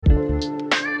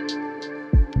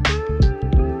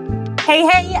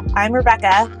Hey, I'm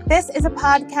Rebecca. This is a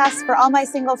podcast for all my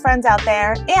single friends out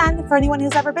there and for anyone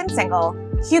who's ever been single.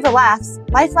 Cue the laughs,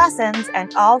 life lessons,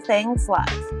 and all things love.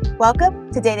 Welcome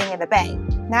to Dating in the Bay.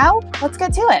 Now, let's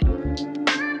get to it.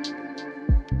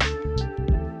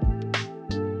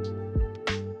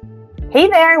 Hey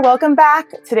there, welcome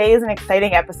back. Today is an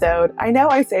exciting episode. I know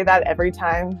I say that every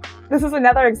time. This is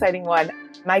another exciting one.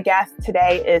 My guest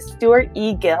today is Stewart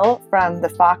E. Gill from the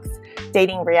Fox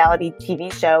dating reality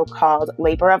TV show called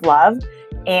Labor of Love.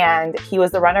 And he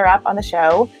was the runner-up on the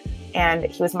show, and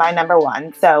he was my number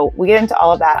one. So we get into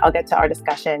all of that. I'll get to our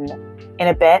discussion in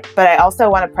a bit. But I also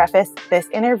want to preface this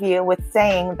interview with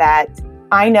saying that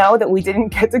I know that we didn't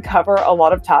get to cover a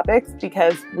lot of topics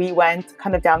because we went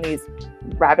kind of down these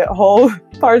rabbit hole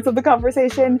parts of the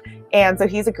conversation. And so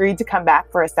he's agreed to come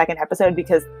back for a second episode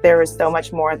because there was so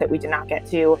much more that we did not get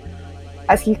to.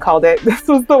 As he called it, this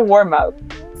was the warm-up.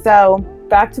 So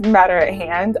back to the matter at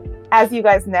hand. As you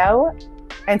guys know,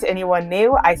 and to anyone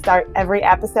new, I start every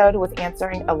episode with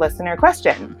answering a listener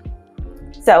question.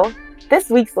 So this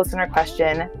week's listener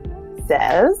question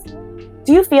says,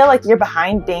 do you feel like you're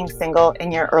behind being single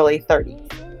in your early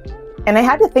 30s? And I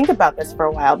had to think about this for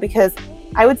a while because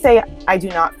I would say I do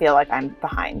not feel like I'm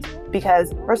behind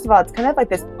because, first of all, it's kind of like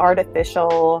this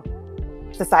artificial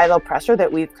societal pressure that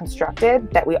we've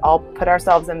constructed, that we all put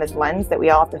ourselves in this lens, that we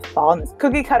all have to fall in this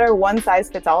cookie cutter, one size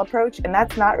fits all approach. And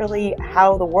that's not really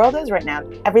how the world is right now.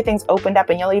 Everything's opened up,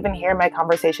 and you'll even hear my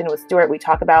conversation with Stewart. We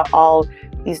talk about all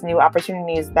these new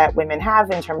opportunities that women have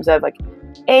in terms of like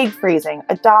egg freezing,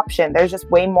 adoption. There's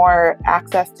just way more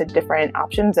access to different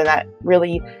options, and that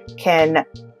really can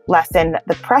lessen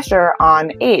the pressure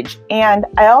on age. And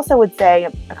I also would say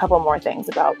a couple more things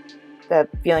about the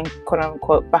feeling quote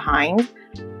unquote behind.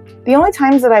 The only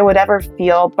times that I would ever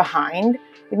feel behind,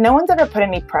 if no one's ever put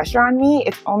any pressure on me,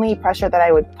 it's only pressure that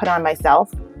I would put on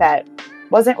myself that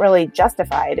wasn't really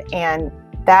justified. And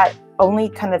that only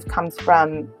kind of comes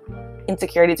from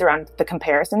insecurities around the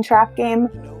comparison trap game.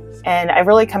 And I've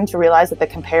really come to realize that the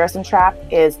comparison trap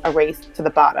is a race to the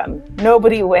bottom.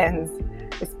 Nobody wins,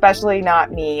 especially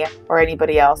not me or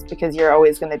anybody else, because you're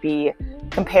always going to be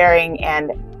comparing,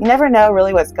 and you never know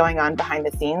really what's going on behind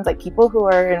the scenes. Like, people who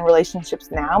are in relationships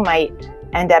now might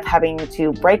end up having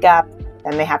to break up,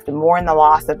 then they have to mourn the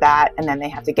loss of that, and then they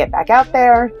have to get back out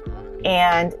there.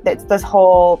 And it's this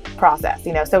whole process,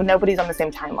 so nobody's on the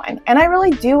same timeline. And I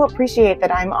really do appreciate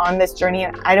that I'm on this journey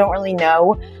and I don't really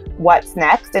know what's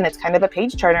next. And it's kind of a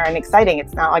page turner and exciting.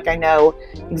 It's not like I know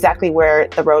exactly where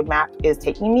the roadmap is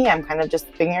taking me. I'm kind of just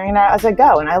figuring it out as I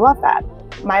go. And I love that.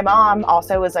 My mom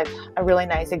also was like a really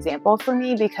nice example for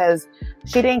me because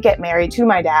she didn't get married to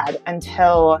my dad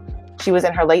until she was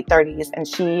in her late 30s, and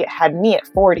she had me at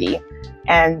 40.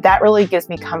 And that really gives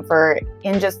me comfort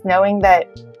in just knowing that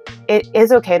it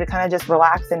is okay to kind of just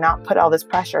relax and not put all this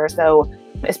pressure. So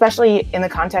especially in the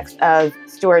context of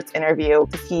Stewart's interview,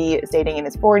 because he is dating in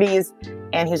his 40s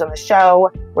and he was on the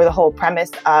show where the whole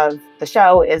premise of the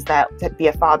show is that to be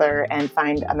a father and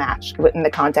find a match within the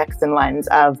context and lens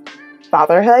of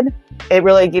fatherhood. It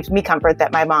really gives me comfort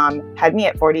that my mom had me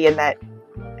at 40 and that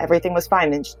everything was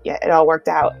fine and it all worked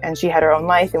out, and she had her own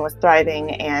life and was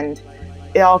thriving, and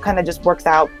it all kind of just works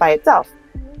out by itself.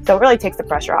 So it really takes the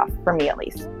pressure off, for me at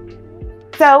least.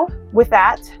 So with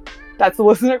that, that's the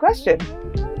listener question.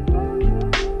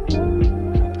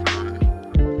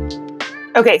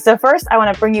 Okay, so first I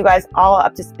want to bring you guys all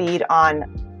up to speed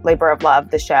on Labor of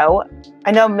Love, the show.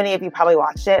 I know many of you probably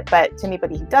watched it, but to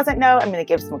anybody who doesn't know, I'm going to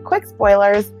give some quick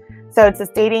spoilers. So it's this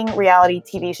dating reality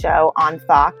TV show on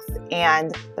Fox,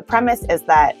 and the premise is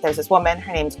that there's this woman,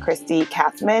 her name's Christy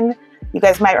Katzman. You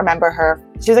guys might remember her.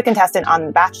 She was a contestant on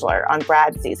The Bachelor on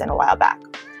Brad's season a while back.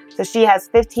 So she has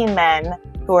 15 men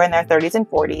who are in their 30s and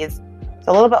 40s,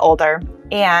 so a little bit older,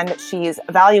 and she's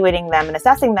evaluating them and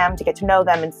assessing them to get to know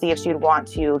them and see if she would want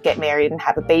to get married and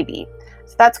have a baby.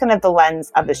 So that's kind of the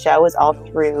lens of the show, is all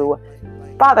through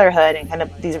fatherhood, and kind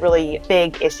of these really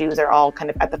big issues are all kind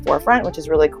of at the forefront, which is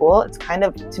really cool. It's kind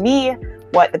of, to me,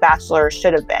 what The Bachelor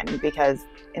should have been, because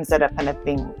instead of kind of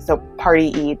being so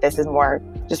party-y, this is more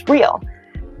just real.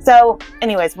 So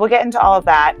anyways, we'll get into all of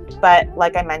that. But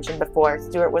like I mentioned before,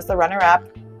 Stewart was the runner-up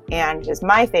and he was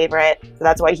my favorite. So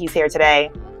that's why he's here today.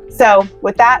 So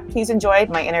with that, please enjoy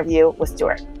my interview with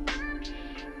Stewart.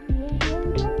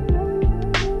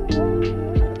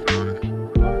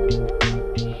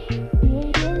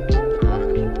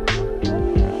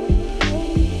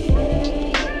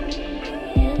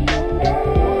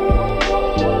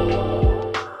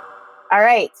 All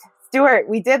right, Stewart,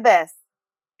 we did this.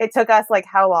 It took us like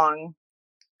how long?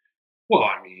 Well,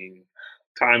 I mean,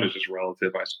 time is just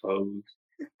relative, I suppose.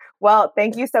 Well,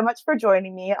 thank you so much for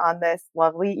joining me on this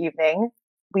lovely evening.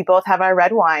 We both have our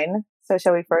red wine. So,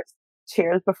 shall we first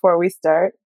cheers before we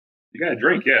start? You got to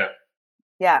drink, yeah.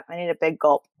 Yeah, I need a big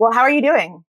gulp. Well, how are you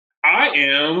doing? I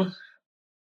am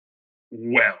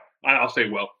well. I'll say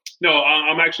well. No,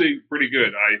 I'm actually pretty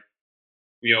good.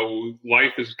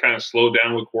 Life has kind of slowed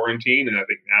down with quarantine, and I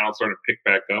think now it's starting to pick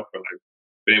back up, and I've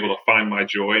been able to find my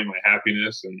joy and my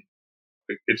happiness, and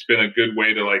it's been a good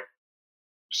way to like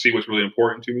see what's really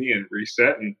important to me and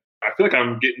reset. And I feel like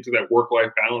I'm getting to that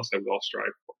work-life balance that we all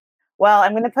strive for. Well,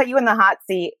 I'm going to put you in the hot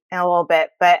seat in a little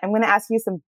bit, but I'm going to ask you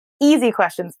some easy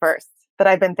questions first that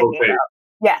I've been thinking Okay, about.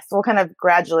 Yes, we'll kind of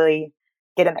gradually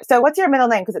get in there. So, what's your middle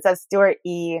name? Because it says Stewart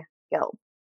E. Gill.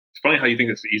 it's funny how you think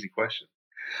it's an easy question.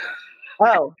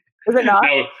 Oh, is it not?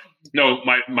 No,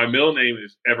 my middle name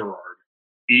is Everard,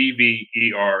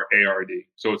 Everard.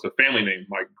 So it's a family name.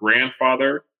 My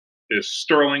grandfather is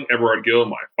Sterling Everard Gill.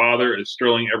 My father is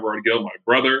Sterling Everard Gill. My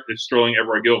brother is Sterling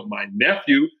Everard Gill. My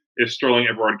nephew is Sterling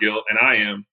Everard Gill, and I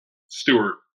am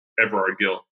Stewart Everard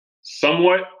Gill.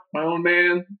 Somewhat my own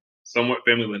man, somewhat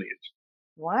family lineage.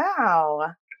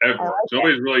 Wow. I Everard. like So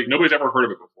it. nobody's ever heard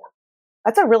of it before.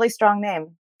 That's a really strong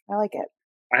name. I like it.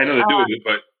 I had nothing to do with it,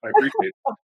 but I appreciate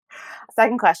it.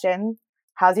 Second question.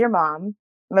 How's your mom?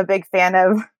 I'm a big fan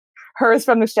of hers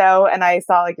from the show, and I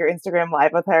saw like your Instagram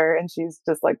live with her, and she's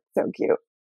just like so cute.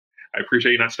 I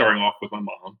appreciate you not starting off with my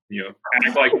mom.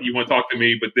 Act like you want to talk to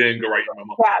me, but then go right to my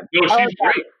mom. Yeah, No, I like she's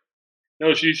that. great.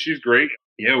 No, she's great.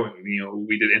 Yeah,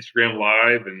 we did Instagram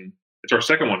Live, and it's our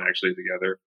second one actually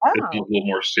together. This Oh, one's a little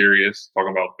more serious,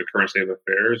 talking about the current state of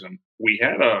affairs. And we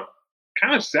had a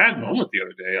kind of sad moment the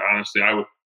other day. Honestly, I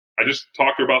just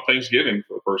talked to her about Thanksgiving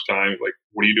for the first time. Like,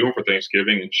 what are you doing for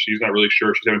Thanksgiving? And she's not really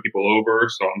sure. She's having people over,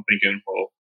 so I'm thinking, well,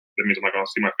 that means I'm not going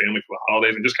to see my family for the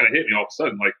holidays. And just kind of hit me all of a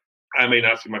sudden, like I may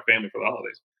not see my family for the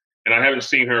holidays, and I haven't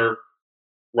seen her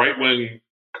right when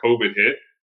COVID hit.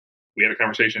 We had a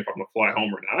conversation if I'm going to fly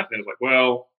home or not. And I was like,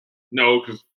 well, no,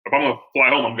 because if I'm going to fly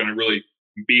home, I'm going to really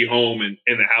be home and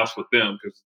in the house with them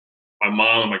because my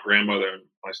mom and my grandmother and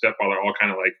my stepfather all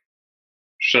kind of like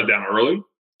shut down early.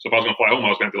 So if I was going to fly home, I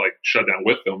was going to have to like shut down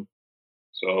with them.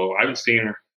 So I haven't seen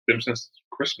them since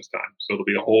Christmas time. So it'll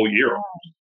be a whole year.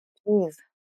 geez.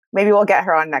 Maybe we'll get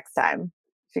her on next time.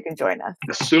 She can join us.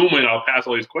 Assuming I'll pass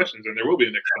all these questions and there will be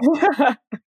a next time.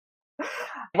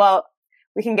 Well,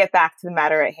 we can get back to the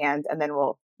matter at hand, and then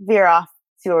we'll veer off,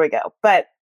 see where we go. But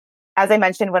as I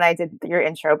mentioned when I did your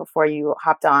intro before you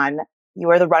hopped on, you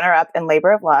were the runner-up in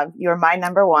Labor of Love. You were my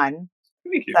number one.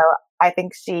 Thank you. So I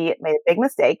think she made a big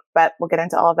mistake, but we'll get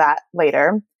into all of that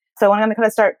later. So I'm going to kind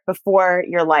of start before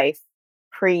your life,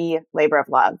 pre-Labor of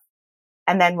Love,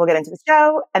 and then we'll get into the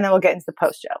show, and then we'll get into the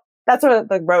post-show. That's what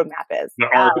the roadmap is. The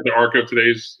arc of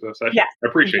today's session. Yes, I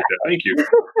appreciate that. Thank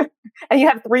you. And you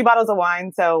have 3 bottles of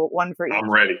wine, so one for each.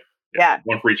 I'm ready. Yeah.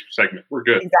 One for each segment. We're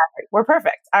good. Exactly. We're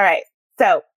perfect. All right.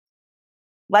 So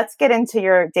let's get into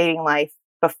your dating life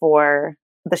before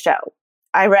the show.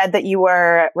 I read that you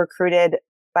were recruited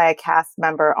by a cast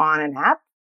member on an app.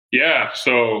 Yeah.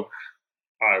 So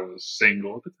I was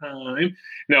single at the time.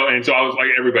 No, and so I was like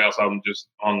everybody else. I'm just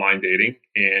online dating,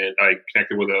 and I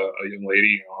connected with a young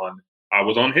lady on. I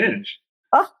was on Hinge.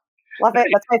 Oh, love it.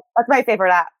 That's my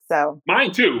favorite app. So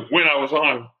Mine too. When I was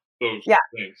on those yeah,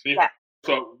 things. yeah.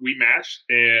 So we matched,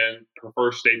 and her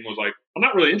first statement was like, "I'm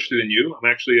not really interested in you. I'm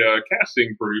actually a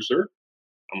casting producer."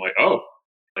 I'm like, "Oh."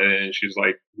 And she's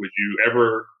like, "Would you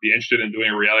ever be interested in doing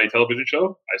a reality television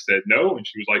show?" I said no, and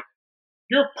she was like,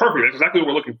 "You're perfect. That's exactly what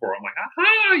we're looking for." I'm like,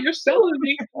 "Aha, you're selling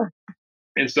me."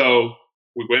 And so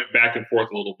we went back and forth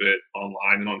a little bit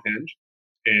online and on Hinge,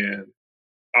 and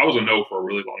I was a no for a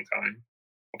really long time.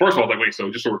 First of all, I was like, wait,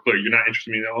 so just so we're clear, you're not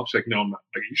interested in me at all? She's like, no, I'm not.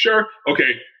 Like, you sure?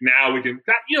 Okay, now we can,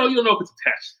 you don't know if it's a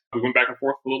test. We went back and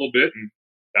forth a little bit, and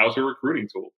that was her recruiting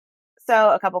tool.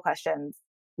 So a couple questions.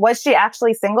 Was she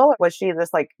actually single, or was she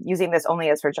just like using this only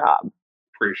as her job?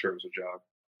 Pretty sure it was a job.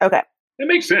 Okay. It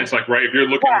makes sense. Like, right, if you're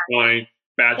looking to find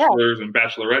Yeah. bachelors and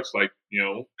bachelorettes, like,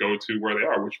 go to where they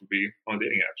are, which would be on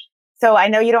dating apps. So I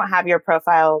know you don't have your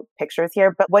profile pictures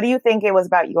here, but what do you think it was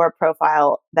about your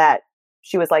profile that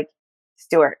she was like,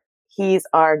 Stewart, he's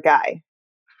our guy?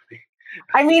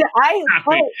 I mean,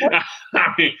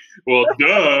 Well,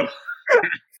 duh.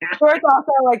 Stuart's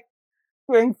also like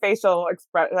doing facial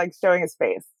like showing his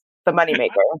face, the moneymaker.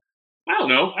 I don't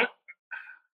know.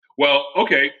 Well,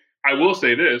 okay. I will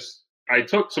say this. I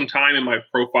took some time in my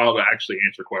profile to actually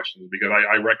answer questions because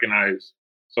I recognize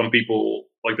some people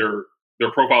like their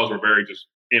profiles were very just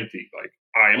empty. Like,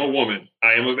 I am a woman.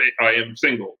 I am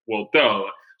single. Well, duh.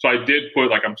 So I did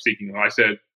put like I'm seeking. I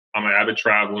said I'm an avid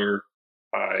traveler.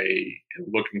 I am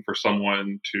looking for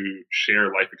someone to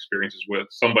share life experiences with,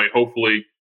 somebody hopefully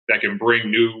that can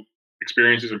bring new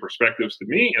experiences and perspectives to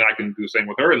me, and I can do the same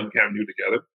with her, and we can have new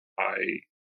together.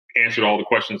 I answered all the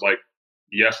questions like,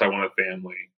 yes, I want a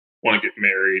family, want to get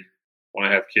married, want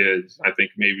to have kids. I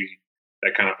think maybe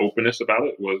that kind of openness about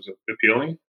it was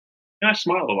appealing, and I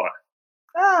smiled a lot.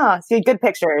 Oh, so you had good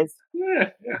pictures. Yeah,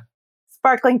 yeah.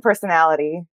 Sparkling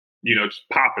personality. Just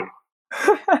popping.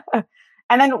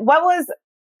 And then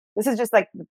this is just like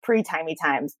pre-timey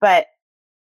times, but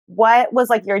what was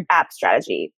like your app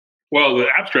strategy? Well, the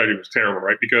app strategy was terrible,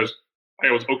 right? Because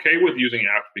I was okay with using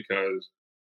apps because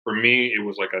for me, it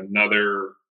was like another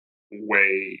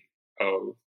way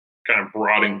of kind of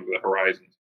broadening the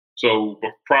horizons. So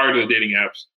prior to the dating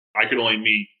apps, I could only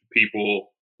meet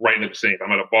people right in the vicinity.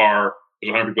 I'm at a bar,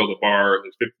 there's 100 people at the bar,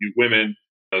 there's 50 women,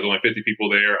 there's only 50 people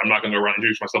there. I'm not going to go around and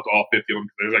introduce myself to all 50 of them.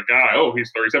 There's a guy, oh,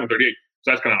 he's 37, 38.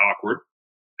 So that's kind of awkward.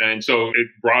 And so it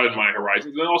broadened my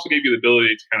horizons and it also gave you the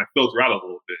ability to kind of filter out a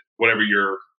little bit, whatever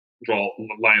your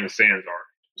line in the sands are.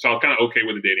 So I was kind of okay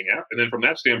with the dating app. And then from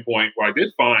that standpoint, what I did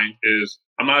find is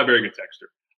I'm not a very good texter.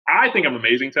 I think I'm an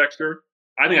amazing texter.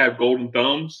 I think I have golden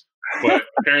thumbs, but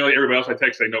apparently everybody else I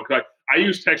text, they know. Because I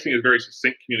use texting as very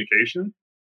succinct communication.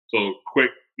 So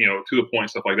quick, to the point,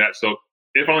 stuff like that. So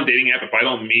if on a dating app, if I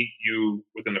don't meet you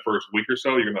within the first week or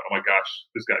so, you're going to, oh my gosh,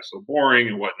 this guy's so boring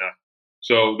and whatnot.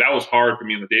 So that was hard for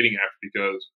me in the dating app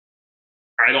because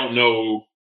I don't know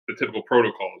the typical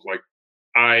protocols. Like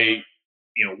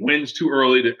when's too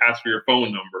early to ask for your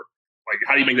phone number? Like,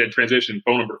 how do you make that transition,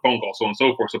 phone number, phone call, so on and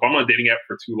so forth. So if I'm on a dating app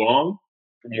for too long,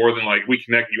 for more than like we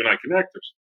connect, you and I connect,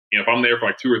 if I'm there for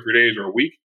like 2 or 3 days or a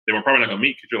week, then we're probably not going to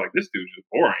meet because you're like, this dude's just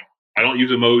boring. I don't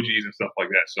use emojis and stuff like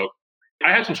that. So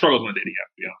I had some struggles on the dating app,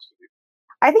 to be honest with you.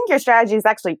 I think your strategy is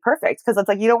actually perfect because it's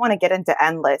like you don't want to get into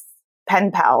endless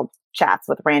pen pal chats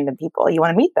with random people. You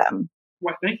want to meet them.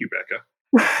 Well, thank you,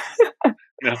 Becca.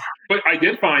 But I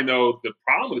did find, though, the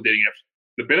problem with the dating apps,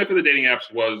 the benefit of the dating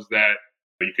apps was that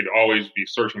you could always be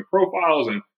searching profiles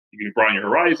and you can broaden your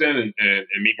horizon and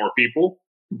meet more people.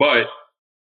 But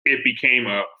it became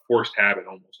a forced habit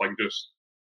almost, like just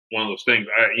one of those things.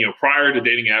 Prior to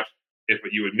dating apps, if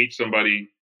you would meet somebody,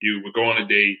 you would go on a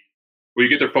date. Well, you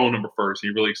get their phone number first, and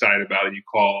you're really excited about it. You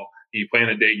call, and you plan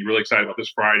a date, and you're really excited about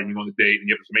this Friday, and you go on the date, and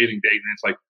you have this amazing date, and it's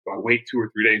like, do I wait 2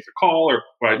 or 3 days to call, or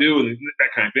what I do, and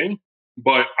that kind of thing.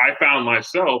 But I found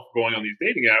myself going on these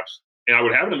dating apps, and I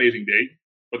would have an amazing date,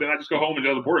 but then I just go home and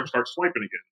go to the board and start swiping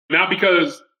again. Not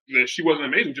because she wasn't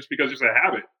amazing, just because it's a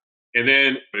habit. And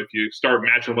then if you start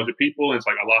matching a bunch of people, and it's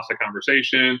like I lost the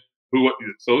conversation.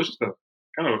 So it's just a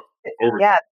kind of over.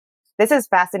 Yeah. This is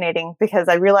fascinating because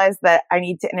I realized that I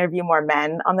need to interview more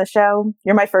men on the show.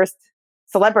 You're my first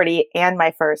celebrity and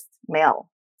my first male.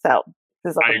 So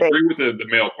this is like I agree with the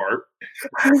male part.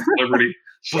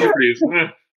 Celebrities.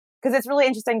 Because it's really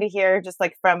interesting to hear just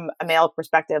like from a male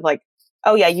perspective, like,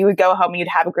 oh yeah, you would go home and you'd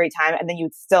have a great time and then you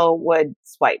still would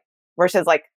swipe versus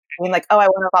like, oh, I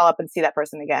want to follow up and see that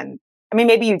person again. I mean,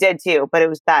 maybe you did too, but it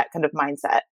was that kind of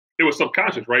mindset. It was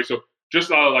subconscious, right? So just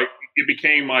like it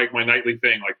became like my nightly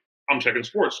thing. Like I'm checking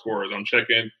sports scores, I'm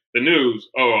checking the news,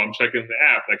 I'm checking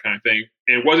the app, that kind of thing.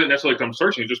 And it wasn't necessarily because I'm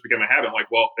searching, it just became a habit. I'm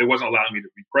like, well, it wasn't allowing me to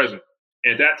be present.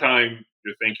 And at that time,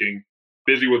 you're thinking,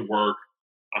 busy with work,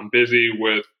 I'm busy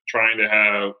with trying to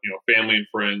have, family and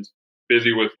friends,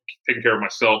 busy with taking care of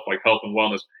myself, like health and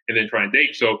wellness, and then trying to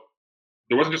date. So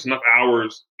there wasn't just enough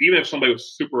hours, even if somebody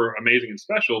was super amazing and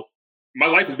special, my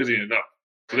life is busy enough.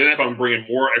 So then if I'm bringing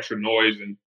more extra noise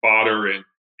and fodder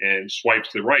and swipes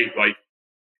to the right, like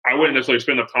I wouldn't necessarily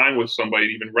spend enough time with somebody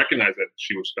to even recognize that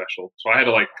she was special. So I had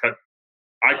to like cut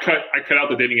out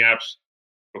the dating apps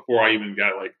before I even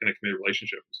got like in a committed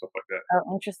relationship and stuff like that.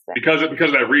 Oh, interesting. Because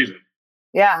of that reason.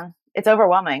 Yeah, it's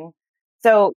overwhelming.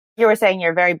 So you were saying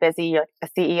you're very busy, you're a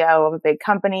CEO of a big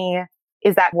company.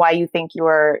 Is that why you think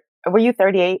were you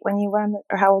 38 when you were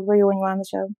or how old were you when you were on the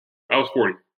show? I was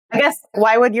 40. I guess,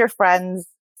 why would your friends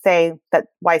say that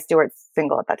why Stewart's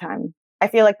single at that time? I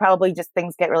feel like probably just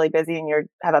things get really busy and you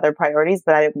have other priorities,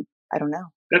 but I don't know.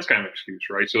 That's kind of an excuse,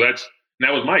 right? So that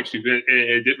was my excuse.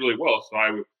 It did really well.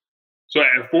 So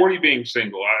at 40 being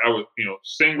single, I was,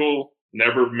 single,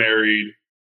 never married,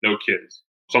 no kids.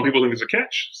 Some people think it's a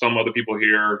catch. Some other people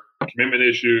hear commitment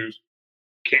issues,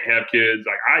 can't have kids.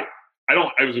 Like I don't,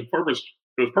 it was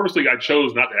purposely I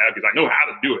chose not to have kids. I know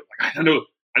how to do it. Like I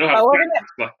know how to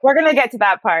we're gonna get to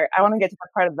that part. I want to get to that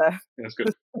part of that's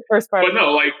good. The first part. But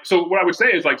no, like, so what I would say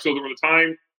is like, so there was a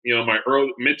time, my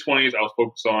early mid-20s, I was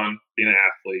focused on being an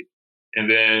athlete.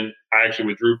 And then I actually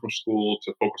withdrew from school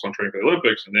to focus on training for the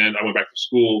Olympics. And then I went back to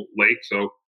school late.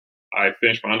 So I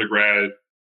finished my undergrad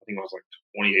I think I was like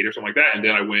 28 or something like that. And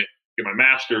then I went get my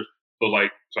master's. So I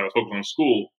was focused on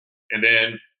school. And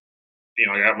then,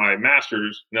 I got my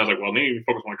master's and I was like, well, I need to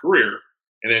focus on my career.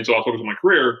 And then so I was focused on my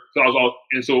career. So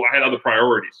I had other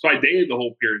priorities. So I dated the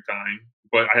whole period of time,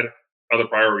 but I had other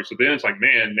priorities. So then it's like,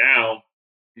 man, now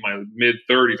in my mid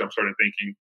 30s, I'm starting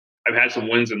thinking I've had some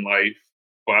wins in life,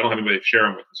 but I don't have anybody to share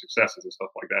them with, the successes and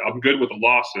stuff like that. I'm good with the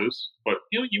losses, but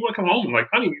you want to come home and like,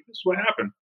 honey, this is what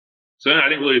happened. So then I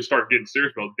didn't really start getting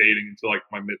serious about dating until like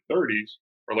my mid 30s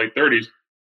or late 30s.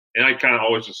 And I kind of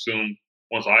always assumed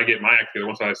once I get my act together,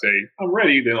 once I say I'm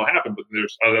ready, then it'll happen. But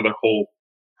there's another whole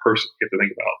person you have to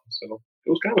think about. So it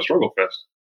was kind of a struggle fest.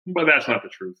 But that's not the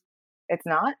truth. It's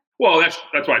not? Well, that's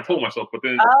what I told myself. But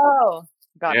then, Oh,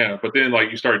 got it. yeah. But then, like,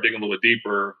 you started digging a little bit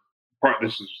deeper.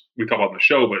 This is we talk about on the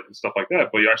show, but stuff like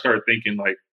that. But I started thinking,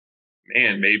 like,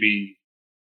 man, maybe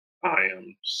I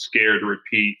am scared to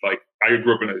repeat. Like, I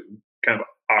grew up in a kind of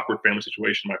awkward family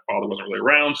situation. My father wasn't really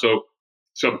around, so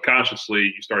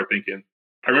subconsciously you start thinking.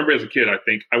 I remember as a kid, I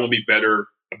think I want to be a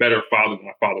better father than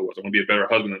my father was. I want to be a better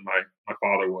husband than my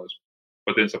father was.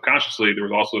 But then subconsciously, there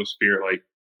was also this fear, like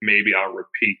maybe I'll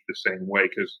repeat the same way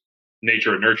because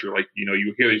nature and nurture. Like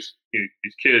you hear these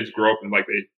kids grow up and like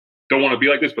they don't want to be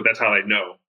like this, but that's how they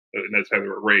know, and that's how they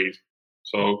were raised.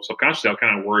 So subconsciously, I was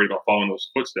kind of worried about following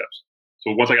those footsteps.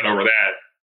 So once I got over that,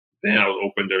 then I was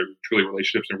open to truly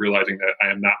relationships and realizing that I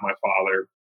am not my father.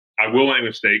 I will make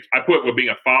mistakes. I put being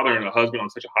a father and a husband on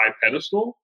such a high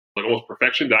pedestal, like almost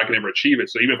perfection, that I could never achieve it.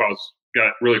 So even if I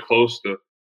got really close to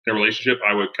a relationship,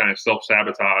 I would kind of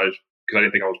self-sabotage because I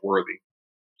didn't think I was worthy.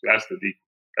 So that's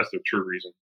the true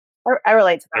reason. I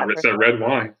relate to that. It's that red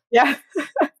wine. Yeah.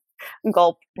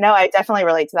 Gulp. No, I definitely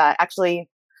relate to that. Actually,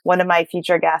 one of my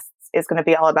future guests is going to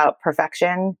be all about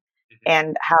perfection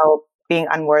and how being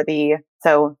unworthy.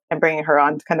 So I'm bringing her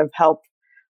on to kind of help,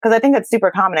 because I think that's super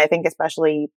common. I think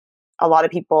especially a lot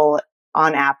of people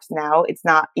on apps now, it's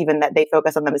not even that they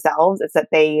focus on themselves. It's that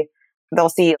they'll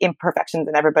see imperfections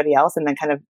in everybody else and then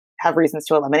kind of have reasons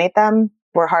to eliminate them.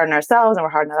 We're hard on ourselves and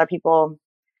we're hard on other people.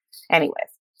 Anyways,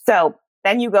 so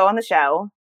then you go on the show,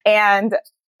 and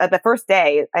the first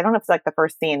day, I don't know if it's like the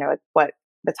first scene or like what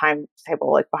the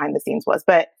timetable like behind the scenes was,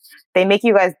 but they make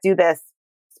you guys do this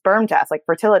sperm test, like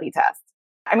fertility test.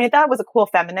 I mean, I thought it was a cool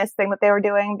feminist thing that they were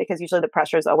doing because usually the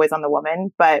pressure is always on the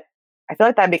woman, but I feel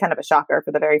like that'd be kind of a shocker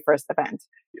for the very first event.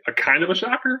 A kind of a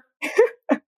shocker,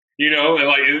 and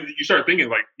like you start thinking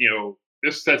like,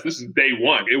 this is day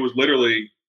one. It was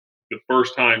literally the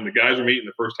first time the guys were meeting,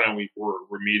 the first time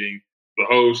we're meeting the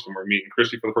host, and we're meeting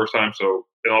Christy for the first time. So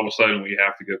then all of a sudden we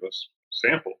have to give us a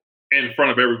sample in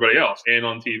front of everybody else and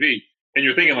on TV. And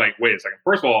you're thinking like, wait a second.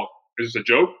 First of all, is this a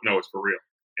joke? No, it's for real.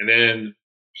 And then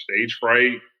stage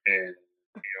fright and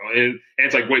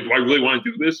it's like, wait, do I really want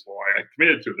to do this? Well, I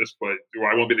committed to this, but do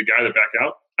I want to be the guy to back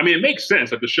out? I mean, it makes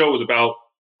sense if the show is about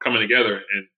coming together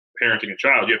and parenting a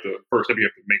child. You have to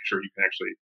make sure you can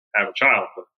actually have a child.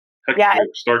 But yeah,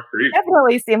 it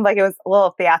definitely seemed like it was a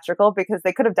little theatrical because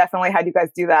they could have definitely had you guys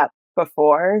do that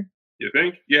before. You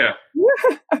think? Yeah.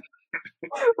 Like,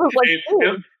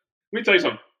 let me tell you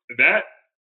something.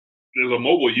 There's a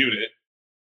mobile unit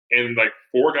and like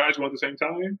 4 guys went at the same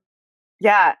time.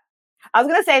 Yeah. I was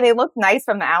going to say they looked nice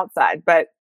from the outside, but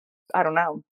I don't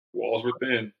know. Walls were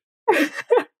thin.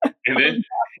 and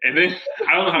then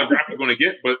I don't know how graphic it's going to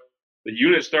get, but the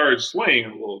unit started swaying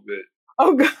a little bit.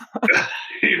 Oh, God.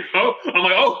 I'm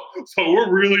like, oh, so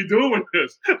we're really doing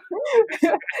this.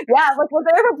 Yeah. Like, was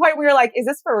there ever a point where you're like, is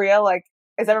this for real? Like,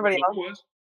 is everybody else? Was.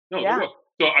 No, yeah.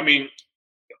 So, I mean,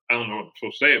 I don't know what I'm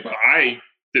supposed to say, but I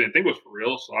didn't think it was for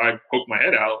real. So I poked my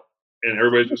head out and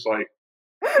everybody's just like,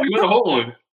 you in the hole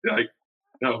one. Like,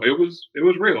 no, it was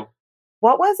real.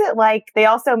 What was it like? They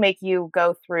also make you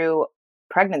go through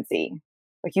pregnancy.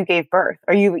 Like you gave birth.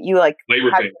 Or you like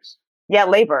labor pains. Yeah,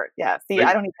 labor. Yeah. See, labor.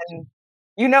 I don't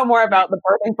even know more about the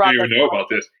birthing process. You don't even know about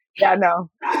this. Yeah,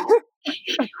 no.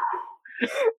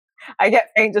 I get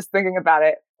faint just thinking about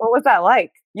it. What was that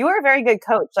like? You were a very good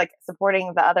coach, like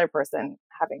supporting the other person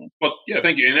having. Well, yeah,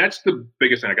 thank you. And that's the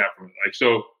biggest thing I got from it. Like,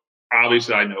 so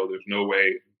obviously I know there's no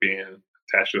way being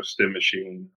attached to a stim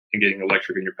machine and getting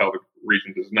electric in your pelvic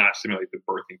region does not simulate the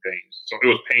birthing pains. So it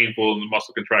was painful and the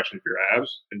muscle contraction of your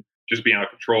abs and just being out of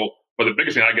control. But the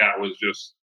biggest thing I got was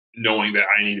just knowing that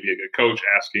I need to be a good coach,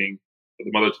 asking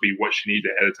the mother to be what she needs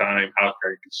ahead of time, how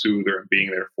I can soothe her and being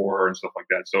there for her and stuff like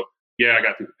that. So yeah, I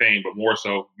got through the pain, but more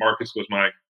so Marcus was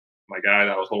my guy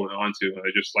that I was holding on to. And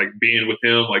I just like being with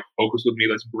him, like focus with me,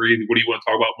 let's breathe. What do you want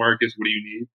to talk about, Marcus? What do you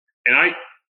need? And I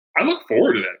look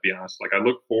forward to that, to be honest. Like I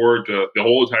look forward to the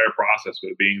whole entire process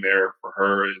of being there for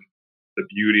her and the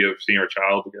beauty of seeing our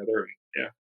child together. And yeah,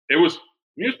 it was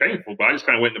mean, it was painful, but I just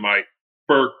kind of went into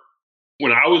for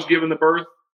when I was given the birth,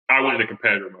 I went into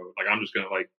competitor mode. Like, I'm just going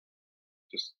to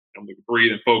I'm going to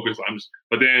breathe and focus.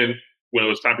 But then when it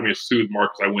was time for me to soothe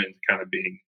Marcus, I went into kind of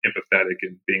being empathetic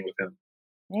and being with him.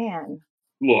 Man,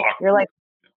 A little awkward. you're like,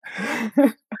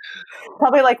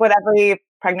 probably like what every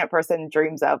pregnant person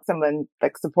dreams of, someone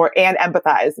like support and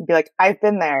empathize and be like, I've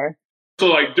been there. So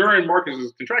like during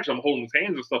Marcus's contraction, I'm holding his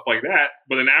hands and stuff like that.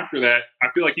 But then after that, I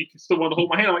feel like he still wanted to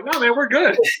hold my hand. I'm like, no, man, we're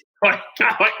good. Just like,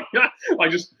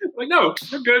 no,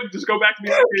 you're good. Just go back to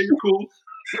being okay. You're cool.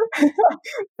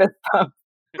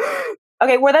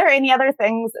 Okay, were there any other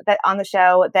things that on the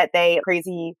show that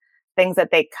crazy things that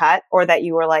they cut, or that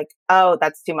you were like, oh,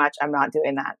 that's too much, I'm not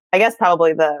doing that? I guess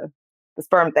probably the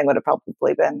sperm thing would have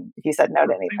probably been, if you said no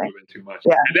to anything. Would have been too much.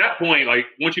 Yeah. At that point, like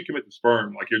once you commit to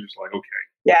sperm, like you're just like, okay.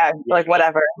 Yeah, like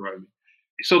whatever.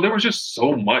 So there was just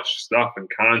so much stuff and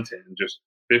content, and just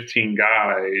 15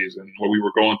 guys and what we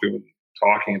were going through and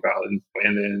talking about. And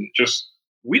then just,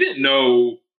 we didn't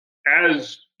know,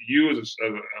 as you as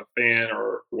a fan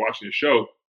or watching the show,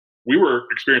 we were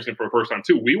experiencing it for the first time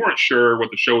too. We weren't sure what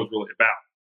the show was really about.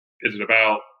 Is it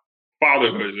about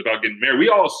fatherhood? Is it about getting married? We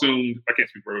all assumed, I can't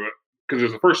speak for it, because it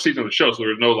was the first season of the show, so there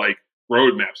was no like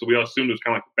roadmap. So we all assumed it was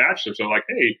kind of like The Bachelor. So like,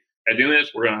 hey, at the end of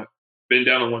this, we're going to bend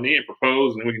down on one knee and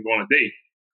propose, and then we can go on a date.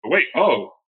 But wait,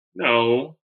 oh,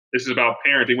 no, this is about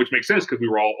parenting, which makes sense because we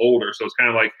were all older. So it's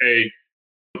kind of like, hey,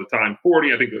 at the time,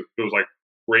 40, I think it was like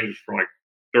ranges from like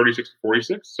 36 to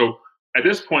 46. So at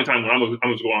this point in time, when I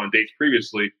was going on dates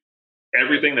previously,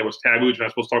 everything that was taboo, which I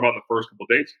was supposed to talk about in the first couple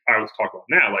of dates, I was talking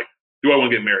about now. Like, do I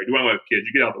want to get married? Do I want to have kids?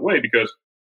 You get out of the way because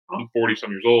I'm 40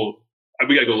 some years old.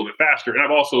 We got to go a little bit faster. And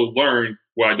I've also learned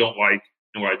what I don't like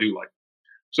and what I do like.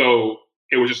 So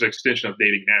it was just an extension of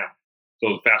dating now.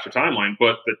 So the faster timeline.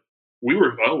 But we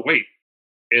were, oh, wait.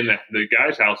 In the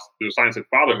guy's house, the sign said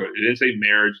fatherhood. It didn't say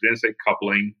marriage. It didn't say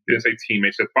coupling. It didn't say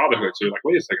teammates. It said fatherhood. So you're like,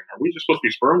 wait a second. Are we just supposed to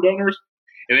be sperm donors?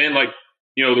 And then, like,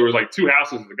 there was like two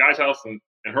houses, the guy's house and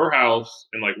her house.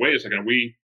 And like, wait a second. Are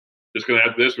we just going to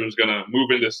have this? We're just going to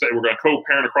move into, we're going to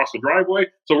co-parent across the driveway.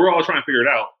 So we're all trying to figure it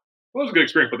out. It was a good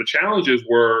experience. But the challenges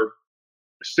were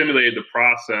stimulated the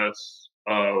process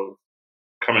of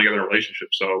coming together in a relationship.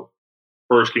 So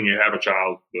first, can you have a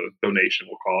child? The donation,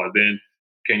 we'll call it. Then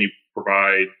can you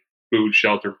provide food,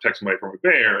 shelter, protect somebody from a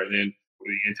bear? And then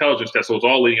the intelligence test. So it's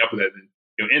all leading up to that. And,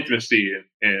 intimacy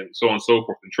and so on and so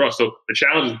forth, and trust. So the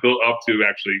challenge is built up to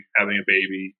actually having a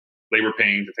baby, labor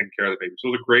pains, and taking care of the baby. So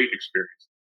it was a great experience.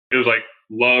 It was like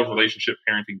love, relationship,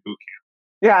 parenting boot camp.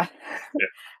 Yeah.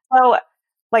 So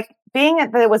like being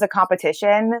that it was a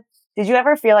competition, did you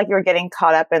ever feel like you were getting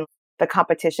caught up in the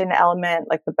competition element,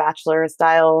 like the Bachelor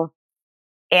style,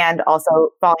 and also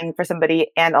falling for somebody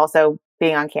and also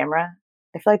being on camera?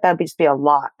 I feel like that would just be a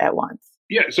lot at once.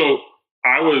 Yeah. So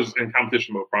I was in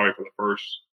competition mode probably for the first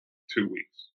 2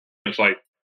 weeks. It's like,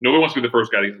 nobody wants to be the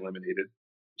first guy to get eliminated.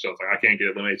 So it's like, I can't get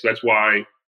eliminated. So that's why,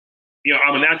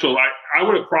 I'm a natural. I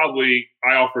would have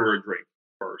I offered her a drink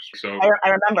first. So I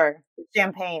remember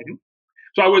champagne. Mm-hmm.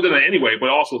 So I would have done that anyway, but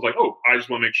also it's like, oh, I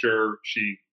just want to make sure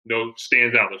she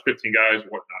stands out. There's 15 guys and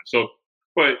whatnot. So,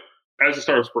 but as it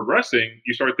starts progressing,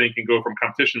 you start thinking, go from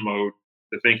competition mode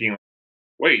to thinking,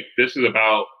 wait, this is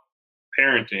about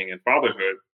parenting and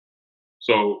fatherhood.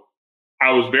 So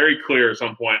I was very clear at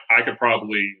some point, I could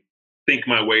probably think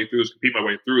my way through this, compete my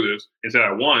way through this, and said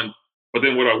I won. But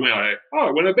then what do I win?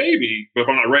 I win a baby, but if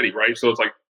I'm not ready, right? So it's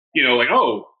like,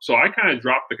 so I kind of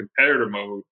dropped the competitor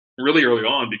mode really early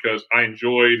on because I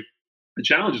enjoyed the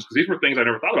challenges, because these were things I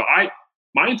never thought about.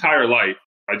 My entire life,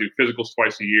 I do physicals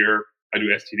twice a year. I do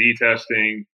STD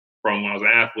testing from when I was an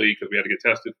athlete because we had to get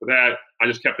tested for that. I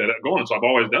just kept that going. So I've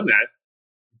always done that.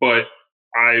 But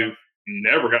I've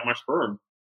never got my sperm,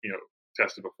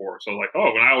 tested before. So like,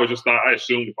 and I always just thought, I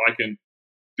assumed if I can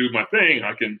do my thing,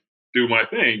 I can do my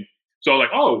thing. So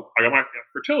like, I got my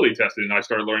fertility tested, and I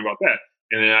started learning about that.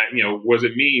 And then what does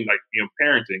it mean, like,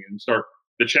 parenting, and start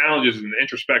the challenges and the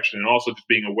introspection, and also just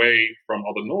being away from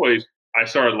all the noise. I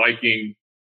started liking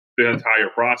the entire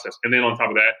process. And then on top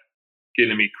of that,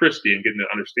 getting to meet Christy and getting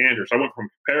to understand her. So I went from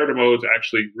comparative mode to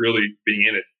actually really being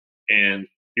in it. And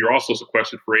you're also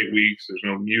sequestered for 8 weeks. There's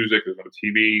no music. There's no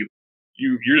TV.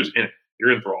 You're just in it.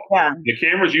 You're enthralled. Yeah. The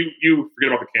cameras, you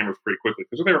forget about the cameras pretty quickly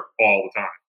because they're there all the time.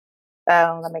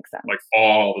 Oh, that makes sense. Like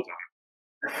all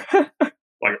the time.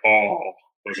 Like all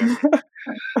the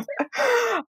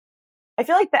time. I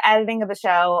feel like the editing of the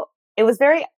show, it was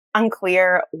very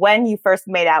unclear when you first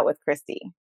made out with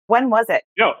Christy. When was it?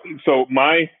 So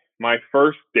my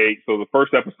first date, so the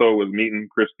first episode was meeting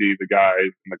Christy, the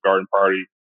guys in the garden party.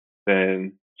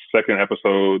 Then second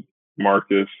episode,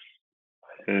 Marcus.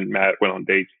 and Matt went on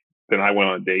dates. Then I went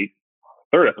on a date,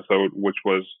 third episode, which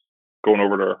was going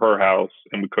over to her house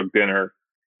and we cooked dinner,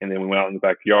 and then we went out in the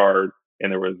backyard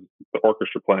and there was the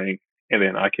orchestra playing, and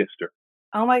then I kissed her.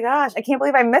 Oh my gosh, I can't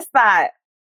believe I missed that.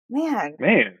 Man,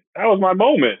 that was my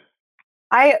moment.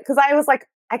 Because I was like,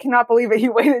 I cannot believe that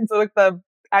you waited until like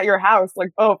at your house, like,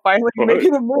 oh, finally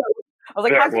making the move. I was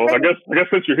like, I guess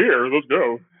since you're here, let's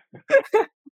go.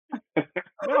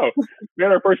 No, we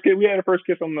had our first kiss. We had our first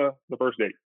kiss on the first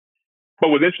date. But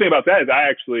what's interesting about that is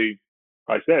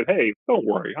I said, hey, don't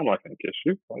worry, I'm not going to kiss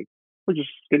you. Like, we're just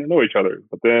getting to know each other.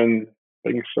 But then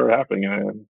things started happening,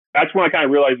 and that's when I kind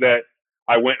of realized that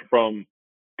I went from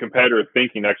competitor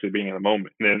thinking to actually being in the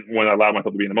moment. And then when I allowed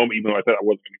myself to be in the moment, even though I said I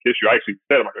wasn't going to kiss you, I actually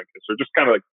said I'm not going to kiss her. Just kind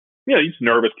of like, you're just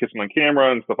nervous kissing on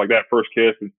camera and stuff like that. First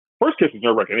kiss is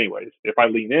nerve-wracking anyways. If I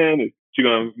lean in, is she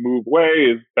going to move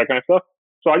away? Is that kind of stuff.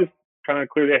 So I just kind of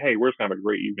cleared that, hey, we're just going to have a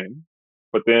great evening.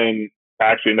 But then I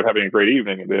actually ended up having a great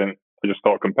evening, and then I just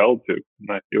felt compelled to.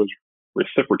 And it was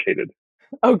reciprocated.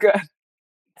 Oh, good.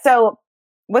 So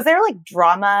was there like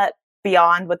drama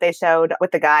beyond what they showed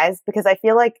with the guys? Because I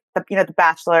feel like The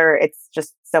Bachelor, it's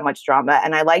just so much drama.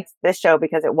 And I liked this show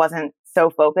because it wasn't so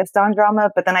focused on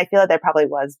drama, but then I feel like there probably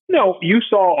was. No, you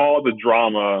saw all the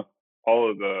drama,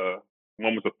 all of the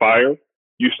moments of fire.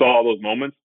 You saw all those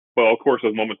moments. But of course,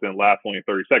 those moments didn't last only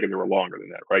 30 seconds. They were longer than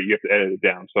that, right? You have to edit it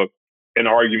down. So an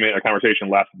argument, a conversation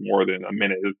lasted more than a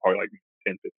minute. It was probably like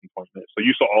 10, 15, 20 minutes. So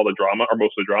you saw all the drama, or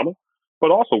most of the drama.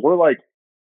 But also, we're like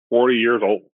 40 years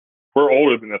old. We're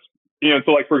older than this.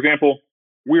 So like, for example,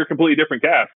 we're a completely different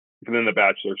cast than The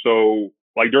Bachelor. So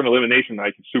like during elimination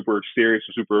night, it's super serious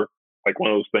and super like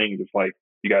one of those things. It's like,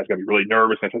 you guys got to be really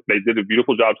nervous. And they did a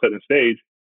beautiful job setting the stage.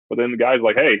 But then the guy's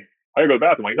like, hey, I gotta go to the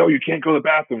bathroom. Like, no, you can't go to the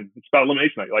bathroom. It's about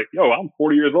elimination night. Like, yo, I'm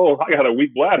 40 years old. I got a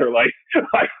weak bladder. Like, so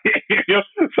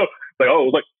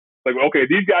like, okay,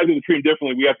 these guys are treated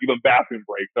differently. We have to give them bathroom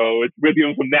breaks. So it's we're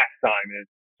giving them some nap time. And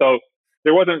so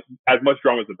there wasn't as much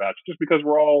drama as The Bachelor, just because we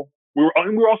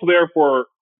were also there for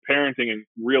parenting and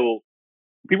real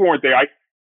people weren't there.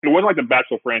 It wasn't like The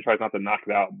Bachelor franchise, not to knock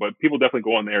it out, but people definitely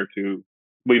go on there to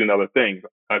lead into other things.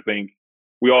 I think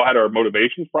we all had our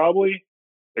motivations probably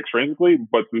extrinsically,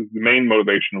 but the main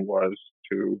motivation was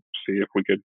to see if we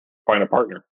could find a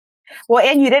partner. Well,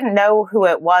 and you didn't know who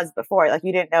it was before. Like,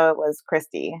 you didn't know it was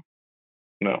Christy.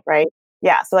 No. Right?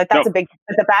 Yeah. So like that's a big.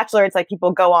 The Bachelor, it's like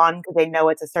people go on because they know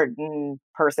it's a certain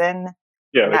person.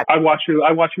 Yeah, I watched you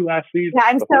last season. Yeah,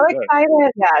 I'm so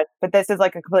excited. Yeah, but this is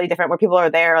like a completely different, where people are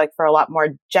there like for a lot more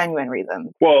genuine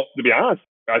reasons. Well, to be honest,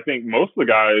 I think most of the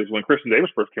guys, when Kristen Davis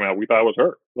first came out, we thought it was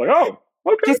her. Like, oh,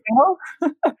 okay.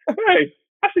 Hey,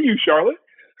 I see you, Charlotte.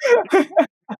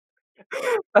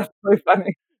 That's really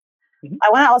funny. Mm-hmm. I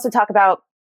want to also talk about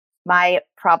my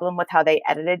problem with how they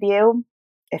edited you,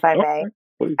 if I may.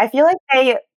 Please. I feel like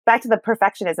back to the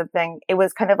perfectionism thing, it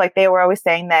was kind of like they were always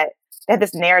saying that they had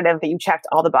this narrative that you checked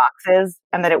all the boxes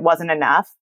and that it wasn't enough.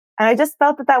 And I just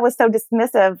felt that was so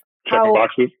dismissive. Checking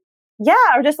boxes? Yeah,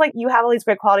 or just like you have all these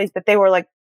great qualities, but they were like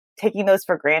taking those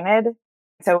for granted.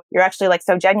 So you're actually like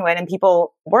so genuine, and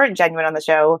people weren't genuine on the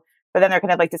show, but then they're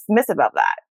kind of like dismissive of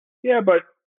that. Yeah, but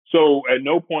so at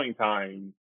no point in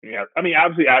time, I mean,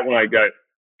 obviously when I got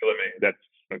eliminated, that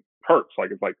hurts. Like,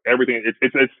 it's like everything,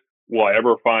 it's will I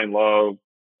ever find love?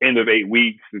 End of 8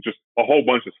 weeks. It's just a whole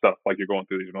bunch of stuff. Like, you're going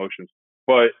through these emotions.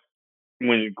 But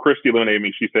when Christy eliminated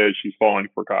me, she said she's falling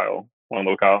for Kyle. I'm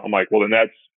like, well, then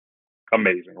that's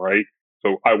amazing, right?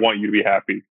 So I want you to be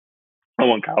happy. I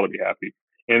want Kyle to be happy.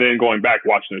 And then going back,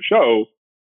 watching the show,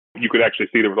 you could actually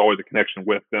see there was always a connection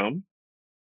with them.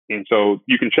 And so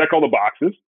you can check all the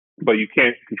boxes, but you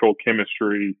can't control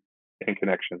chemistry and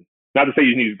connection. Not to say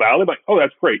you need to validate, but, oh,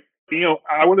 that's great.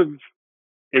 I would have,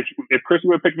 if Christy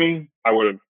would have picked me, I would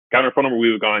have gotten her phone number, we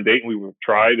would have gone on a date, and we would have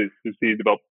tried to see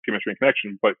develop chemistry and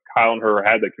connection. But Kyle and her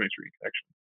had that chemistry and connection.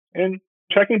 And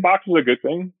checking boxes is a good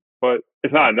thing, but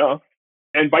it's not enough.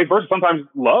 And vice versa, sometimes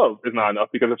love is not enough,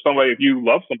 because if you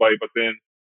love somebody, but then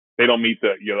they don't meet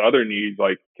the other needs,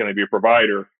 like, can they be a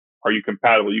provider? Are you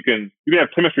compatible? You can have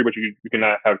chemistry, but you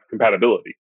cannot have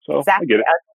compatibility. So exactly. I get it.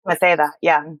 I was going to say that.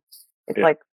 Yeah. It's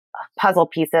like puzzle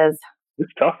pieces.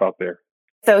 It's tough out there.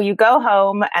 So you go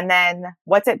home, and then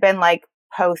what's it been like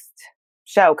post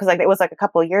show? Because like it was like a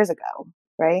couple of years ago,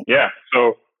 right? Yeah.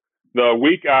 So the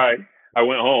week I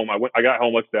went home, I got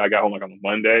home, let's say I got home like on a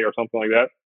Monday or something like that,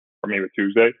 or maybe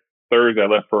Tuesday. Thursday, I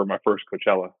left for my first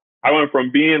Coachella. I went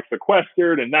from being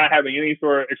sequestered and not having any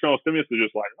sort of external stimulus to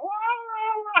just like,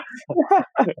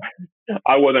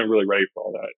 I wasn't really ready for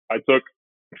all that. I took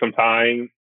some time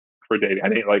for dating. I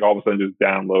didn't like all of a sudden just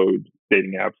download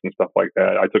dating apps and stuff like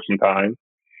that. I took some time,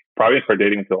 probably didn't start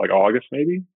dating until like August,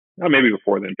 maybe. No, maybe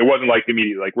before then. It wasn't like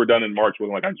immediately. Like we're done in March. It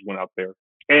wasn't like I just went out there.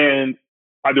 And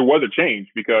there was a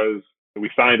change because we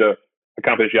signed a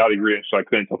confidentiality agreement, so I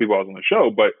couldn't tell people I was on the show.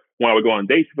 But when I would go on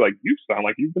dates, people like, you sound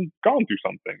like you've been going through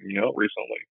something,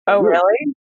 recently. Oh,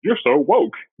 really? You're so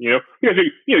woke, because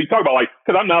you talk about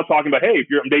because I'm now talking about, hey, if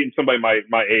I'm dating somebody my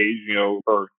age,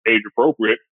 or age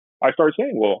appropriate, I started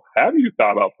saying, well, have you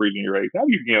thought about freezing your eggs? Have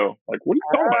you, what are you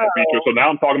talking about in vitro? So now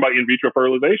I'm talking about in vitro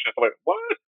fertilization. I'm like, what?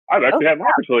 I've actually had my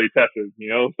fertility tested,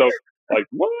 so like,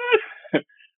 what?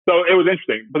 So it was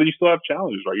interesting, but then you still have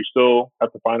challenges, right? You still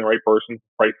have to find the right person,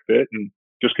 right fit, and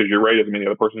just because you're ready doesn't mean the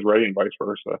other person's ready, and vice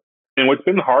versa. And what's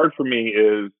been hard for me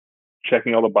is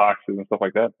checking all the boxes and stuff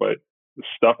like that, but the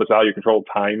stuff that's out of your control,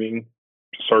 timing,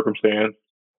 circumstance.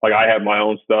 Like I have my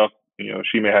own stuff,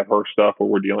 she may have her stuff what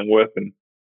we're dealing with, and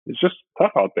it's just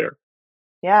tough out there.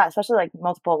 Yeah, especially like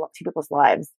two people's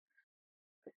lives.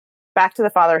 Back to the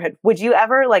fatherhood. Would you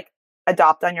ever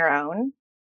adopt on your own?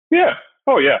 Yeah.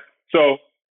 Oh yeah. So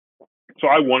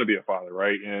I want to be a father,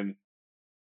 right? And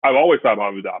I've always thought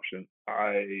about adoption.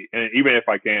 And even if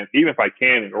I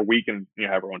can, or we can,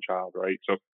 have our own child, right?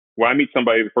 So when I meet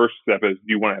somebody, the first step is, do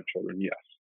you want to have children? Yes.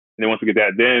 And then once we get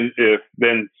that,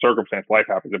 then circumstance, life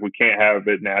happens. If we can't have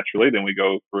it naturally, then we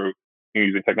go through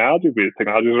using technology. If the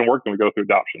technology doesn't work, then we go through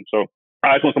adoption. So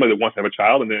I just want somebody that wants to have a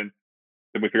child, and then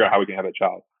we figure out how we can have a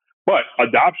child. But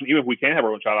adoption, even if we can't have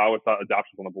our own child, I always thought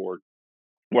adoption's on the board.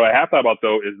 What I have thought about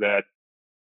though is that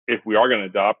if we are going to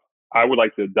adopt, I would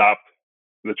like to adopt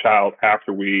the child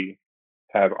after we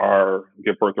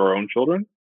give birth to our own children,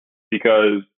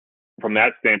 because from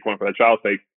that standpoint, for the child's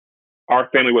sake, our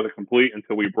family wasn't complete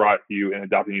until we brought you and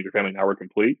adopted you into your family. Now we're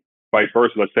complete. Vice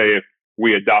versa. Let's say if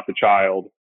we adopt a child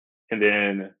and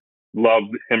then love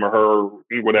him or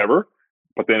her, whatever,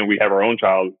 but then we have our own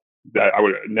child, that I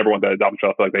would never want that adopted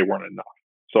child to feel like they weren't enough.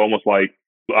 So almost like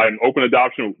I'm open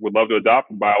adoption, would love to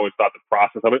adopt, but I always thought the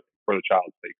process of it for the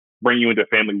child's sake. Bring you into a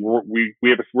family. We're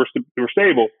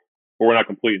stable, but we're not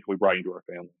complete until we brought you into our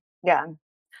family. Yeah.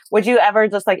 Would you ever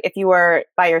just if you were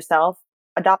by yourself,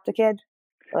 adopt a kid?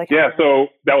 Yeah. So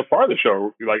that was part of the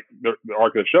show. Like the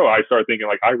arc of the show, I started thinking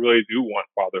I really do want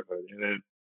fatherhood, and then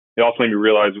it also made me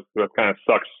realize that kind of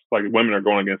sucks. Like women are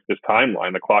going against this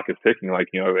timeline. The clock is ticking.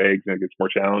 Eggs, and it gets more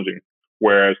challenging.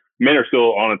 Whereas men are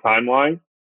still on a timeline.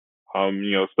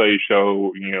 Studies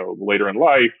show later in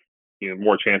life,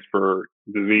 more chance for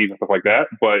disease and stuff like that.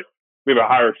 But we have a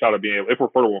higher shot of being able, if we're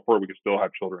fertile, we can still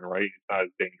have children, right? It's not as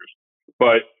dangerous.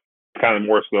 But kind of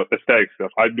more so aesthetic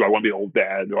stuff. Do I want to be an old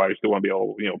dad? Do I still want to be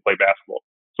able, play basketball?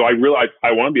 So I realized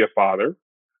I want to be a father,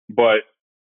 but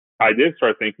I did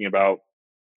start thinking about,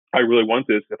 I really want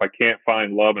this. If I can't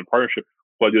find love and partnership,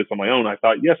 will I do this on my own? I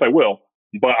thought, yes, I will.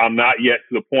 But I'm not yet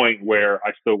to the point where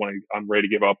I'm ready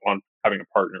to give up on having a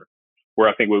partner. Where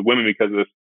I think with women, because of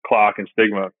this clock and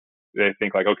stigma, they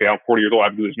think okay, I'm 40 years old, I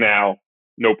have to do this now.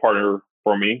 No partner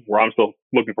for me. Where I'm still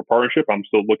looking for partnership, I'm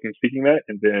still seeking that.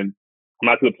 And then I'm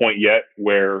not to the point yet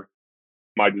where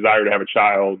my desire to have a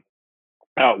child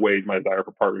outweighs my desire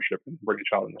for partnership and bring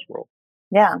a child in this world.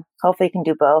 Yeah. Hopefully you can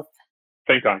do both.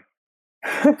 Same time.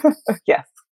 Yes.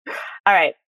 All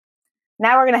right.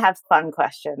 Now we're going to have fun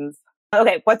questions.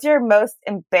 Okay. What's your most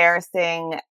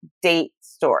embarrassing date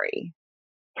story?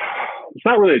 It's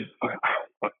not really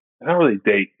a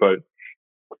date, but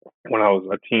when I was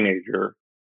a teenager,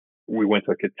 we went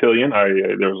to a cotillion.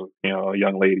 There was a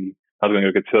young lady. I was going to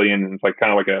a cotillion, and it's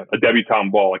kind of like a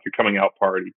debutante ball, like your coming out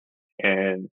party.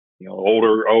 And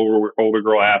older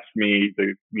girl asked me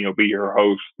to be her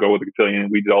host, go with the cotillion.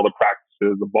 We did all the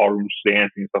practices, the ballroom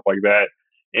dancing, stuff like that.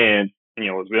 And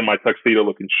I was in my tuxedo,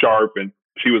 looking sharp, and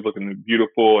she was looking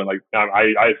beautiful. And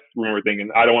I remember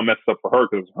thinking, I don't want to mess up for her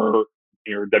because her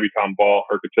debutante ball,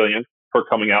 her cotillion, her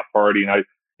coming out party,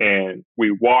 and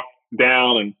we walked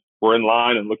down and we're in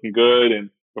line and looking good. And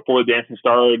before the dancing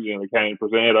started, they kind of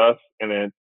presented us. And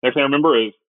then next thing I remember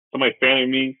is somebody fanning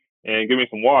me and giving me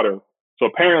some water. So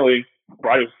apparently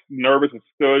I was nervous and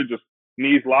stood, just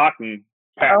knees locked, and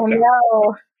passed out.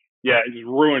 No. Yeah, it just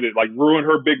ruined it. Ruined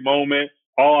her big moment.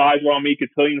 All eyes were on me.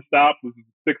 Cotillion stopped. This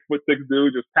is a 6'6"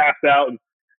 dude just passed out. And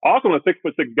also when a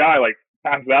 6'6" guy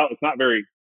passes out, it's not very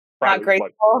not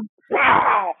grateful.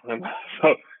 Wow. And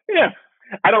so yeah,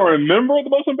 I don't remember the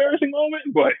most embarrassing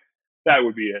moment, but that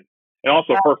would be it. And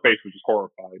also her face was just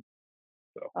horrified.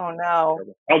 So, oh no.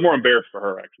 I was more embarrassed for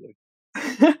her actually.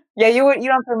 Yeah, you don't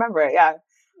have to remember it. Yeah.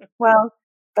 Well,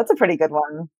 that's a pretty good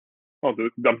one. Oh,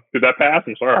 did that pass?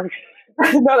 I'm sorry.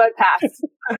 No, that passed.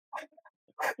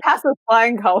 Passed with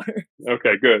flying colors.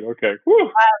 Okay, good. Okay.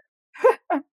 Whew.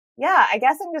 Yeah, I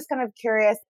guess I'm just kind of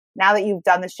curious, now that you've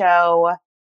done the show,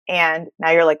 and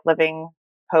now you're like living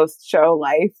post-show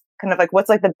life. Kind of like what's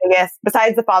like the biggest,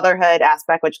 besides the fatherhood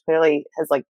aspect, which clearly has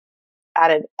like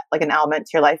added like an element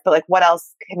to your life, but like what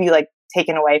else have you like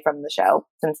taken away from the show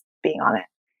since being on it?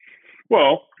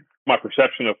 Well, my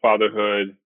perception of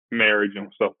fatherhood, marriage,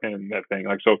 and stuff, and that thing.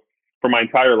 Like, so for my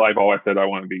entire life, I always said I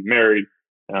want to be married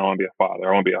and I want to be a father.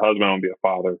 I want to be a husband. I want to be a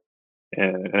father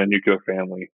and a nuclear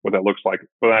family, what that looks like.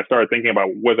 But then I started thinking about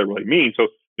what that really means. So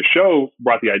the show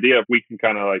brought the idea of we can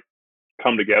kind of like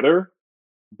come together,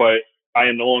 but I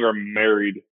am no longer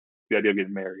married. The idea of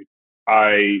getting married.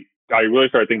 I really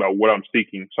started thinking about what I'm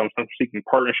seeking. So I'm seeking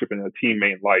partnership in a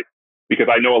teammate life, because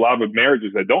I know a lot of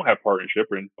marriages that don't have partnership,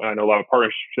 and I know a lot of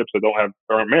partnerships that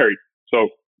aren't married. So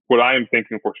what I am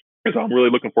thinking for is I'm really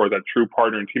looking for that true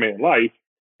partner and teammate in life,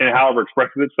 and however it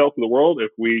expresses itself to the world.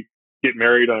 If we get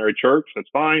married on our church, that's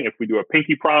fine. If we do a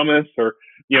pinky promise or,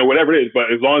 whatever it is,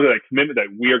 but as long as that commitment that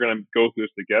we are going to go through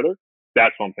this together,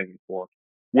 that's what I'm thinking for,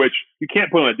 which you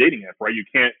can't put on a dating app, right? You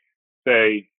can't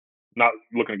say not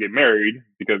looking to get married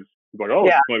because it's like, oh,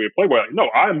 Yeah. it's going to be a playboy. Like, no,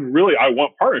 I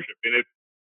want partnership. And if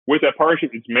with that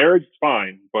partnership, it's marriage, it's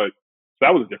fine. But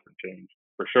that was a different change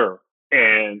for sure.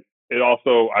 And it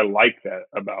also, I like that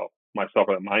about myself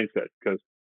and that mindset, because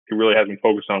it really has me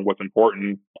focused on what's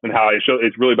important and how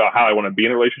it's really about how I want to be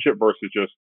in a relationship versus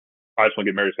just, I just want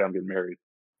to get married, say I'm getting married.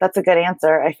 That's a good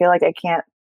answer. I feel like I can't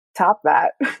top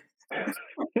that.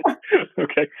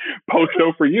 Okay. Post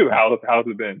show for you. How's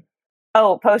it been?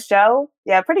 Oh, post show?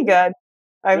 Yeah, pretty good.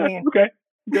 I mean, okay.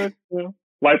 Good. Yeah.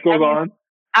 Life goes on.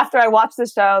 After I watched the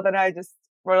show, then I just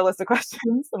wrote a list of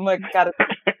questions. I'm like, gotta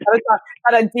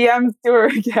DM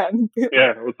Stewart again.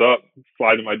 Yeah, what's up?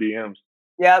 Slide in my DMs.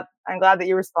 Yep, I'm glad that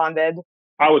you responded.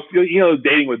 I was,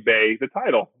 dating with Bae, the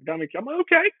title. I'm like,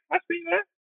 okay, I see that.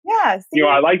 Yeah. See?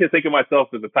 I like to think of myself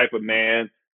as the type of man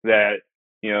that,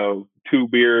 2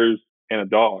 beers and a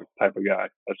dog type of guy.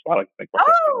 That's what I like to think about.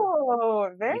 Oh,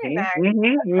 very nice.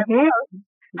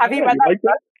 Have you read that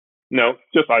book? No,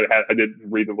 just I did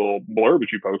read the little blurb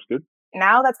that you posted.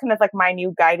 Now that's kind of like my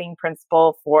new guiding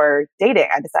principle for dating,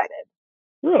 I decided.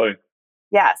 Really?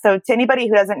 Yeah. So to anybody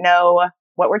who doesn't know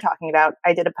what we're talking about,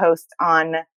 I did a post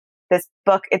on this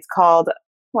book. It's called,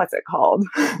 what's it called?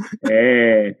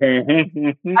 I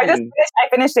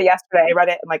finished it yesterday. I read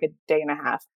it in like a day and a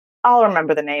half. I'll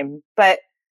remember the name. But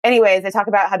anyways, they talk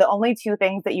about how the only 2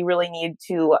 things that you really need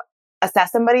to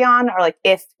assess somebody on are like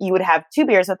if you would have 2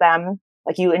 beers with them,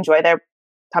 like you enjoy their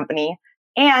company,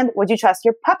 and would you trust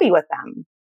your puppy with them?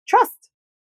 Trust.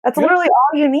 That's literally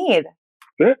all you need.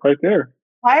 That's it right there.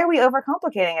 Why are we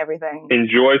overcomplicating everything?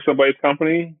 Enjoy somebody's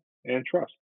company and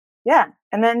trust. Yeah.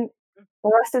 And then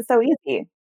the rest is so easy.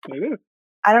 It is.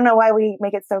 I don't know why we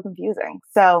make it so confusing.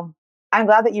 So I'm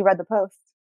glad that you read the post.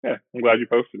 Yeah, I'm glad you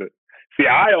posted it. See,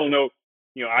 I don't know.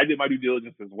 I did my due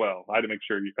diligence as well. I had to make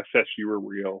sure you assess you were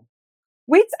real.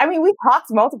 We talked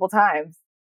multiple times.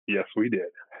 Yes, we did.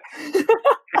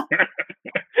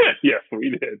 Yes, we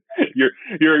did.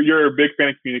 You're a big fan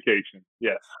of communication.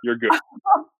 Yes, you're good.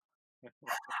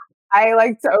 I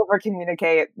like to over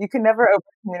communicate. You can never over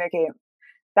communicate.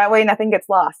 That way, nothing gets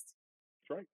lost.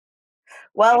 That's right.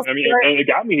 Well, and it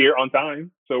got me here on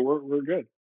time, so we're good.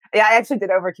 Yeah, I actually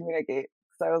did over communicate.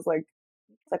 So I was like,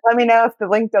 let me know if the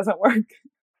link doesn't work.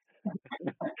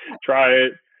 Try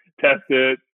it, test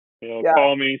it.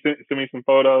 Call me, send me some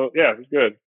photos. Yeah, it's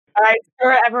good. All right,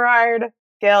 Stewart Everard,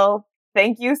 Gill,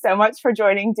 thank you so much for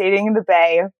joining Dating in the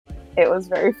Bay. It was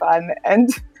very fun, and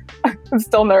I'm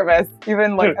still nervous.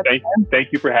 Even like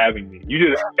thank you for having me. You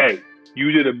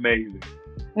did amazing.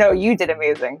 No, you did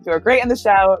amazing. You were great in the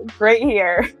show. Great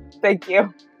here. Thank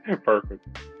you. Perfect.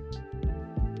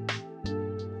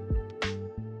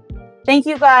 Thank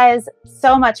you guys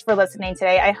so much for listening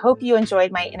today. I hope you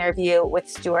enjoyed my interview with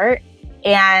Stewart.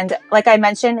 And like I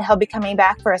mentioned, he'll be coming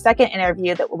back for a second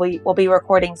interview that we'll be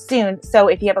recording soon. So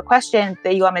if you have a question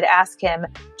that you want me to ask him,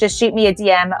 just shoot me a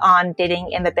DM on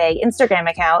Dating in the Bay Instagram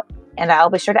account, and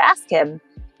I'll be sure to ask him.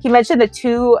 He mentioned the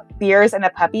 2 beers and a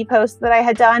puppy post that I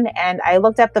had done, and I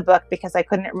looked up the book because I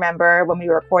couldn't remember when we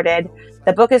recorded.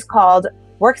 The book is called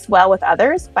Works Well with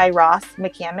Others by Ross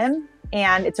McCammon,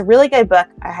 and it's a really good book.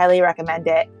 I highly recommend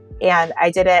it. And I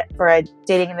did it for a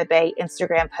Dating in the Bay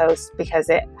Instagram post because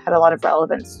it had a lot of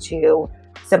relevance to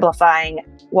simplifying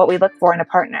what we look for in a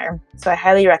partner. So I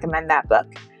highly recommend that book.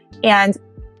 And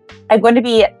I'm going to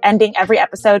be ending every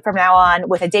episode from now on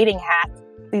with a dating hack.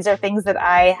 These are things that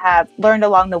I have learned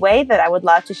along the way that I would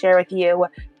love to share with you.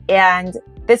 And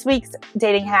this week's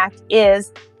dating hack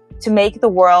is to make the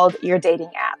world your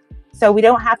dating app. So we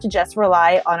don't have to just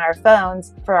rely on our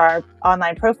phones for our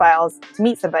online profiles to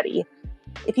meet somebody.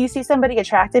 if you see somebody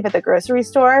attractive at the grocery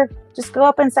store, just go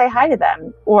up and say hi to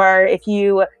them. Or if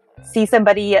you see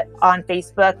somebody on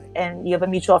Facebook and you have a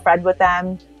mutual friend with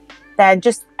them, then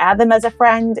just add them as a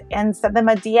friend and send them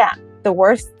a DM. The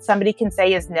worst somebody can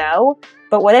say is no,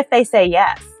 but what if they say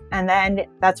yes? And then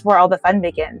that's where all the fun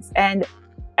begins. And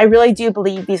I really do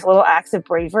believe these little acts of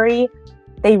bravery,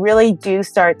 they really do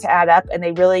start to add up, and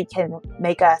they really can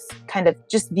make us kind of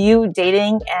just view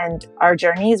dating and our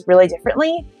journeys really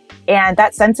differently. And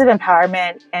that sense of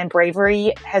empowerment and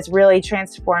bravery has really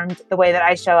transformed the way that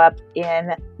I show up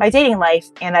in my dating life.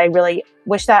 And I really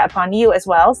wish that upon you as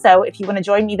well. So if you want to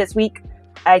join me this week,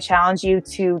 I challenge you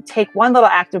to take one little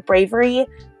act of bravery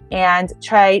and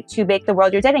try to make the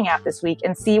world your dating app this week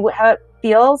and see how it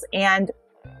feels. And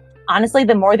honestly,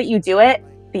 the more that you do it,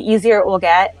 the easier it will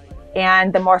get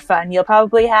and the more fun you'll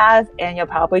probably have. And you'll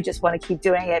probably just want to keep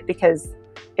doing it because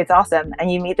it's awesome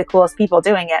and you meet the coolest people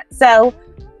doing it. So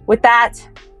with that,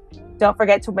 don't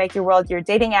forget to make your world your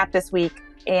dating app this week.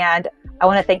 And I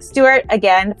want to thank Stewart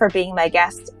again for being my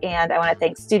guest. And I want to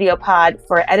thank Studio Pod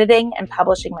for editing and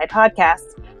publishing my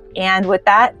podcast. And with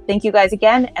that, thank you guys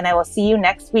again. And I will see you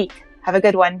next week. Have a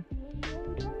good one.